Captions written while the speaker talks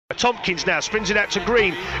Tompkins now springs it out to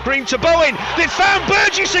Green. Green to Bowen. They've found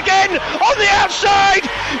Burgess again on the outside.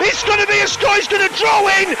 It's going to be a score. He's going to draw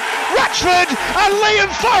in. Ratchford and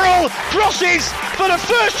Liam Farrell crosses for the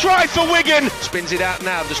first try for Wigan. Spins it out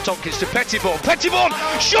now. There's Tompkins to Pettiborn. Pettiborn,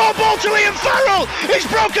 short ball to Liam Farrell. He's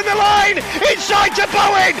broken the line. Inside to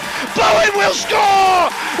Bowen. Bowen will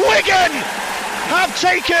score. Wigan have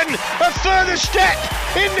taken a further step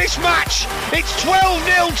in this match. It's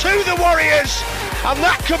 12-0 to the Warriors, and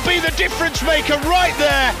that could be the difference maker right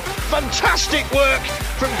there. Fantastic work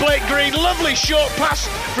from Blake Green. Lovely short pass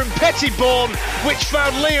from Pettiborn, which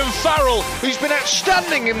found Liam Farrell, who's been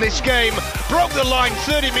outstanding in this game. Broke the line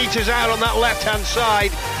 30 metres out on that left-hand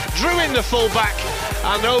side, drew in the full-back,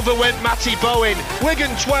 and over went Matty Bowen.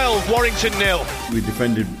 Wigan 12, Warrington 0. We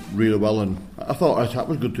defended really well, and I thought our attack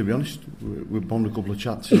was good, to be honest. We bombed a couple of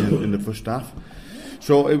chats in the first half,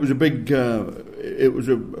 so it was a big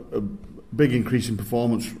big increase in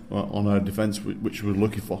performance on our defence, which we were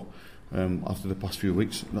looking for after the past few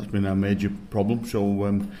weeks. That's been our major problem. So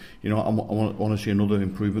I want to see another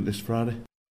improvement this Friday.